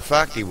know for a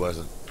fact he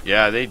wasn't.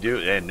 Yeah, they do,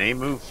 and they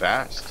move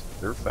fast.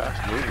 They're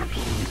fast movers.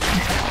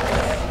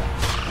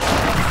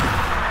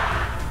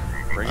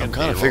 I'm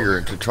kind of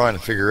trying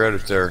to figure out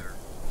if they're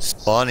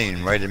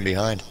spawning right in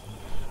behind.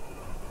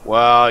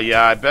 Well,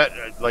 yeah, I bet,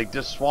 like,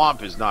 this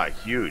swamp is not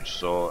huge,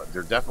 so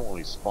they're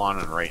definitely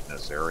spawning right in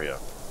this area.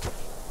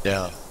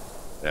 Yeah.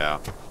 Yeah.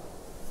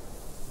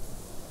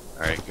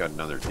 Alright, got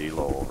another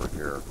Dilo over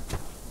here.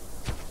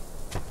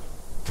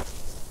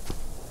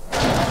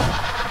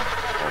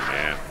 Oh,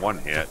 man. one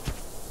hit.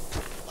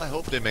 I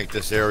hope they make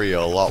this area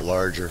a lot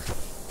larger.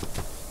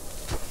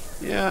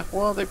 Yeah,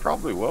 well, they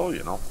probably will,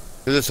 you know.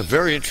 Because it's a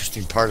very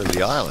interesting part of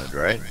the island,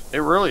 right? It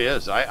really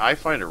is. I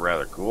find it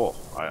rather cool.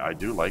 I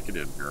do like it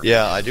in here.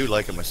 Yeah, I do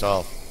like it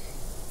myself.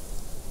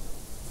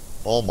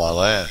 Oh, my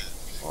land.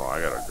 Oh, I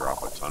gotta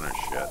drop a ton of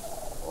shit.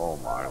 Oh,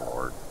 my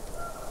lord.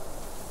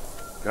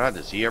 God,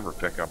 does he ever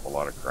pick up a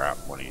lot of crap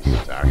when he's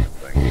attacking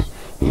things?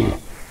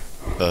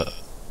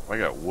 I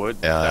got wood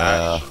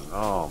thatch.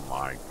 Oh,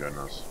 my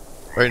goodness.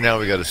 Right now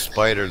we got a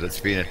spider that's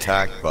being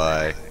attacked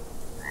by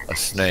a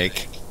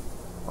snake.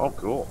 Oh,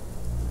 cool.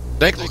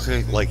 Snake looks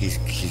like he's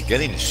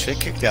getting the shit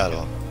kicked out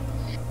of him.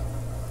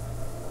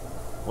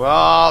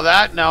 Well,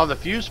 the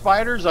few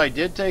spiders I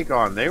did take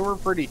on, they were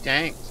pretty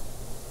tanked.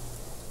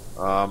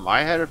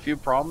 I had a few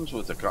problems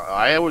with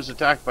I was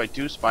attacked by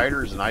 2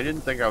 spiders, and I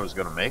didn't think I was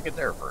going to make it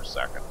there for a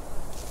second.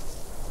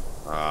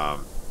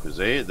 Because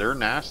they're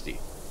nasty.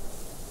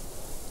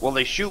 Well,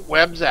 they shoot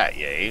webs at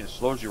you, eh? It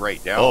slows you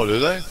right down. Oh, do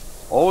they?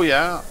 Oh,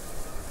 yeah.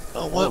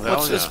 Oh,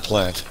 what's this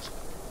plant?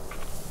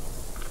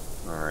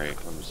 Alright,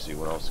 let me see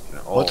what else can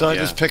I... Oh, what did I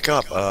just pick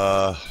up?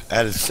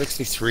 Added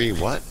 63,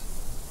 what?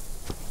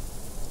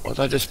 What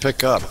did I just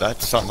pick up?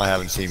 That's something I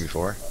haven't seen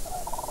before.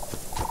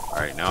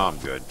 Alright, now I'm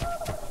good.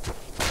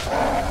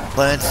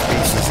 Plant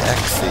species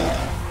X seed.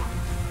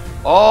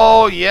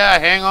 Oh, yeah,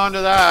 hang on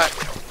to that.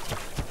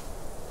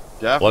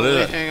 Definitely what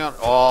is it? Hang on.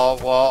 Oh,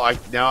 well,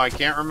 I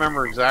can't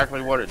remember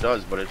exactly what it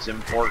does, but it's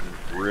important.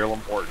 Real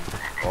important.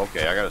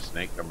 Okay, I got a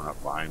snake coming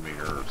up behind me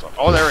here or something.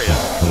 Oh, there he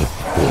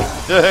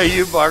is.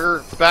 You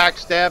bugger.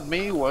 Backstab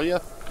me, will you?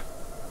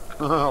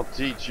 I'll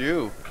teach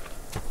you.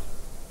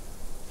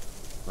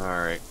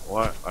 Alright,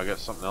 what? I got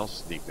something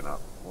else sneaking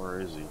up. Where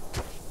is he?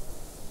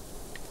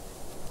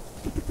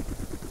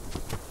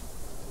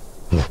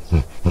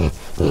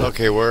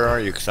 Okay, where are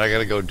you? Because I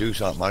gotta go do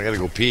something. I gotta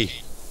go pee.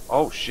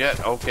 Oh, shit.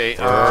 Okay.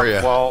 Where are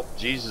you? Well,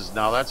 Jesus,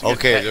 now that's...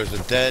 Okay, there's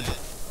a dead...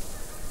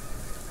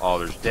 Oh,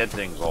 there's dead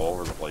things all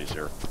over the place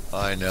here.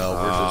 I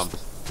know.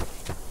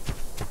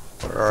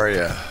 Where are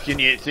you? Can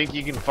you think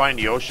you can find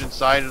the ocean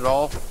side at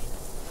all?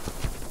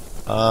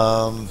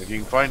 If you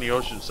can find the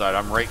ocean side,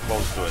 I'm right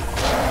close to it.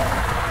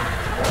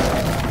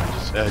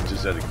 I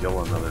just had to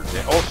kill another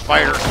dead... Oh,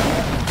 spider!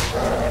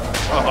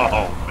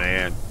 Oh,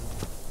 man.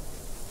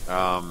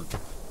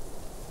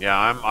 Yeah,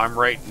 I'm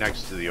right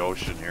next to the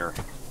ocean here.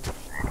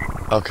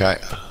 Okay.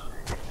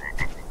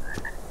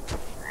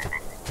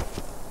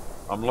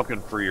 I'm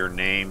looking for your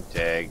name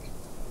tag.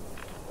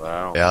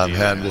 Yeah, I'm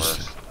having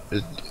this.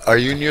 Are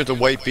you near the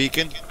white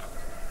beacon?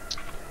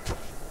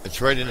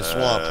 It's right in the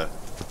swamp.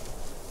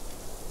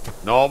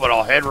 No, but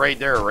I'll head right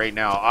there right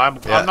now. I'm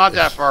not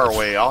that far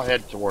away. I'll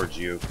head towards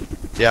you.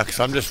 Yeah, because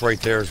I'm just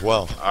right there as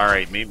well. All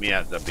right, meet me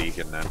at the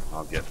beacon then.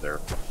 I'll get there.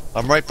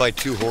 I'm right by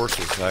 2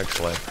 horses,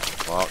 actually.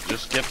 Well,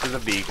 just get to the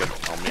beacon.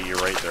 I'll meet you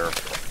right there.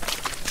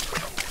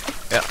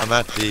 Yeah, I'm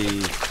at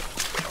the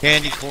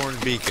Candy Corn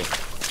Beacon.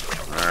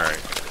 Alright.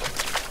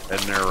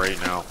 Heading there right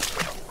now.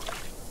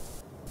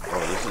 Oh,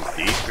 this is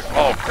deep.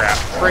 Oh, crap.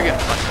 Friggin'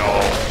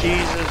 oh,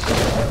 Jesus.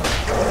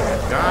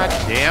 God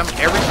damn.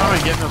 Every time I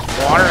get in this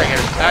water, I get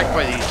attacked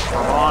by these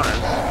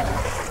piranhas.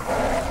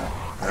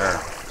 There.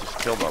 Just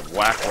killed a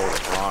whack load of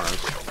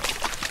piranhas.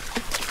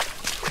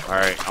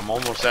 Alright, I'm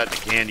almost at the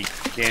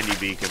candy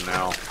beacon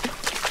now.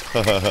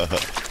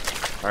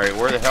 Alright,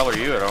 where the hell are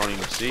you? I don't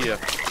even see you.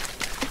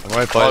 I'm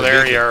right by the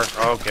there beacon. you are.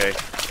 Okay.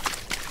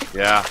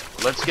 Yeah,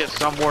 let's get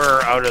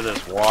somewhere out of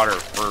this water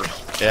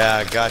first. Yeah,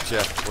 I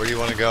gotcha. Where do you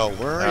want to go?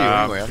 Where are you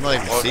anyway? I'm not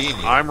even seeing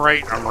you. I'm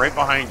right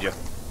behind you.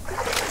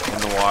 In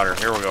the water.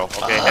 Here we go.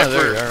 Okay,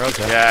 there you are.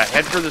 Okay. Yeah,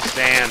 head for the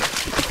sand.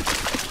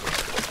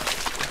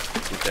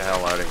 Get the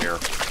hell out of here.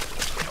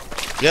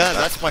 Yeah,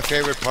 that's my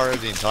favorite part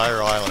of the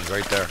entire island,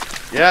 right there.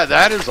 Yeah,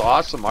 that is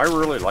awesome. I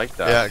really like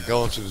that. Yeah,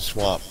 going through the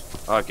swamp.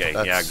 Okay,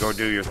 yeah, go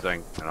do your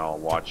thing, and I'll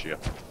watch you.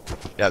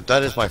 Yeah,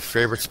 that is my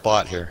favorite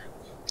spot here.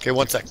 Okay,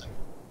 1 sec.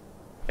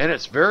 And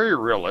it's very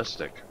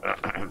realistic.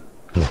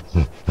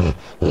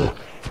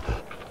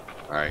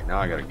 Alright, now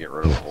I gotta get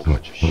rid of a whole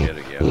bunch of shit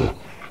again.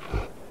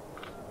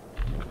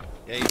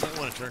 Yeah, you might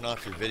want to turn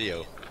off your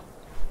video.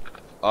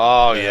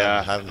 Oh,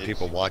 yeah. Having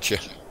people watch you.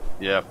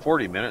 Yeah,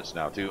 40 minutes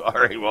now, too.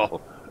 Alright,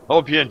 well,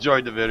 hope you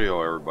enjoyed the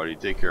video, everybody.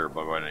 Take care.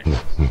 Bye-bye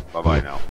now. Bye-bye now.